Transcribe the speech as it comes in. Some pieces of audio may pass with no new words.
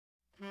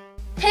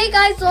Hey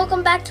guys,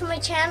 welcome back to my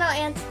channel,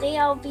 and today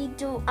I'll be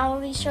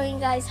showing you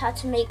guys how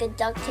to make a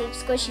duct tape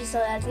squishy. So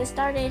let's get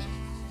started.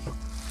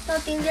 So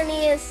things you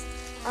need is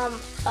a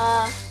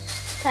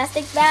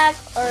plastic bag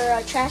or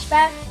a trash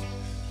bag,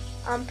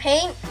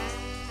 paint,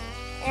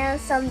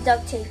 and some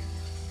duct tape.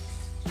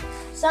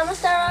 So I'm gonna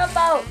start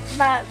out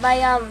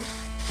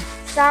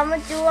so I'm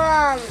gonna do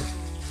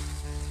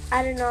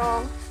I don't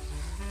know.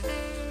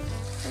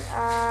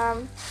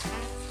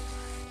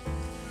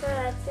 So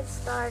let's get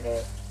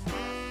started.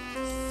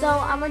 So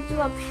I'm gonna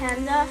do a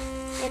panda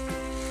and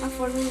I'm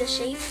forming the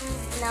shape.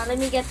 Now let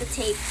me get the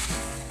tape.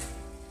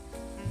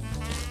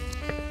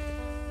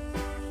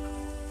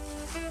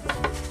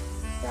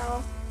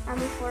 So I'm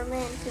gonna form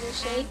it into the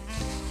shape.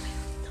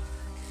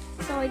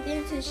 So I did it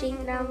into the shape.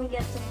 Now I'm gonna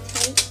get some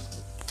tape.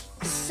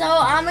 So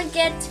I'm gonna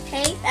get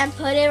tape and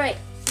put it right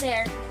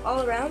there.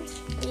 All around?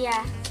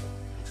 Yeah.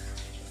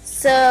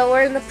 So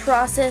we're in the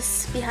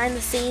process behind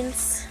the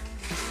scenes,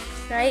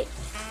 right?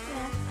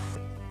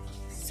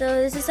 So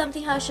this is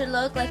something how it should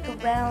look, like a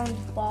round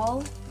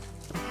ball.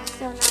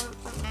 So now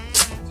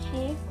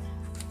tape.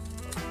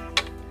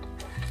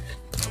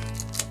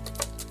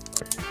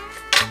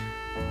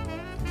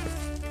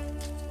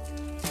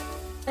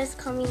 It's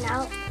coming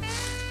out.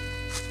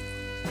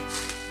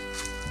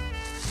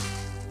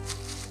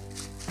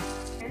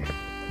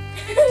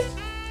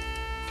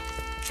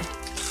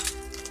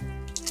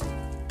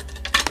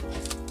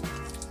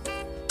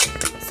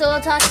 So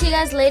I'll talk to you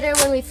guys later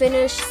when we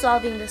finish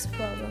solving this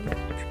problem.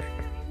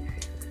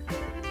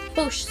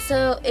 Push,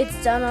 so it's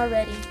done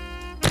already.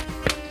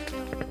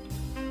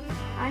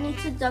 I need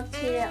to duct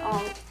tape it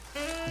all.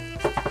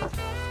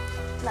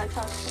 Like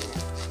how it's doing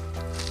it.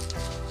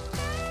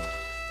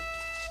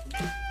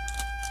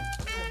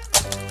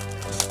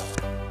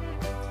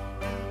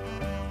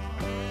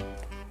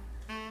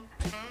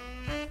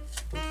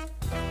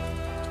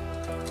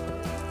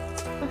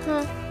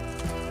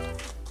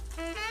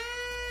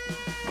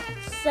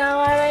 So I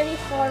already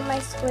formed my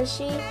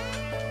squishy.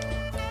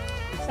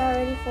 So I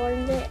already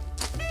formed it.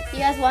 You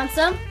guys want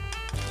some?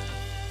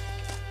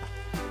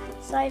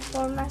 So I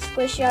formed my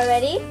squishy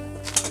already.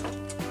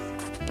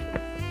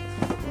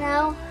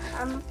 Now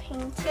I'm gonna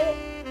paint it.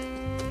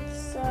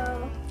 So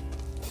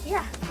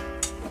yeah.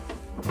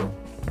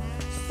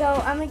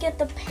 So I'm gonna get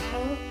the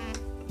paint,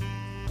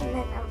 and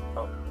then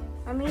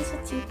I'm gonna use a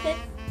toothpick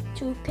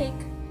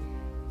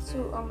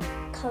to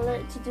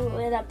color to do it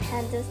with a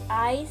panda's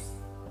eyes.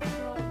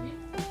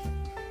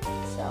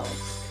 So.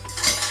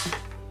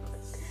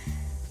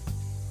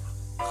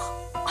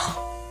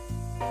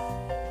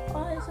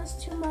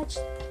 Too much,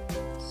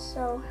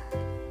 so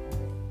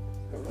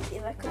let me see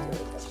if I could do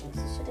it this way.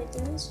 So should I do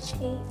this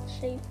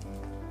shape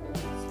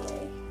this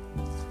way? I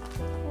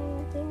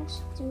think I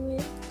should do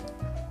it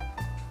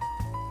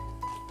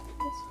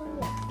this way.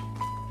 Yeah.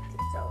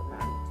 So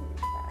now do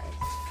the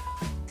eyes.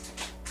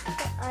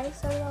 The eyes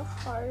are the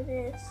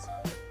hardest.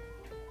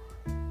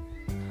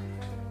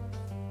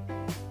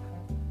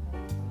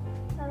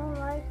 I don't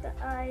like the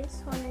eyes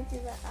when I do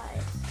the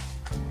eyes.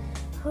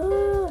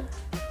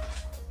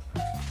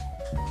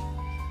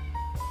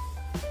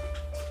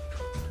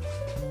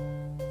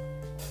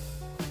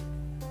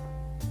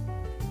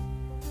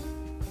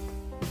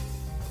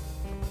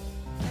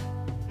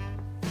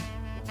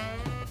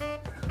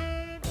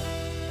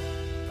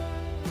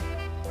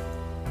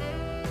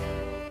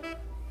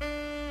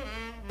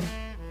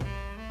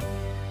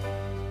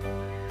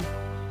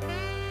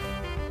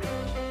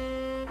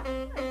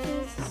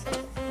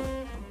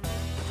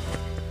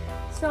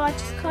 So I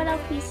just cut out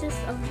pieces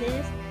of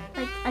this.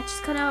 Like I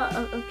just cut out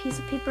a piece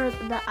of paper of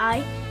the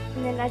eye,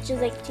 and then I just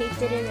like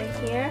taped it in right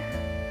here,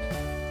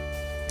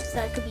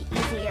 so it could be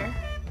easier.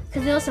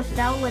 Cause it also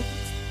fell with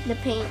the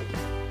paint.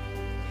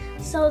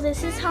 So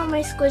this is how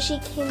my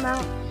squishy came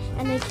out,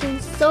 and it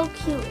came so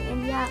cute.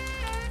 And yeah.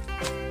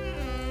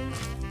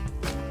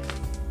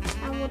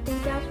 And well, thank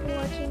you guys for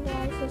watching,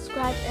 guys.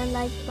 Subscribe and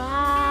like.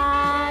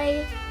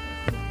 Bye.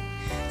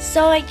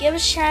 So I give a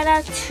shout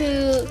out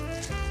to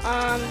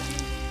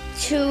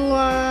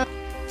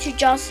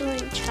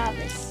Jocelyn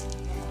Chavez.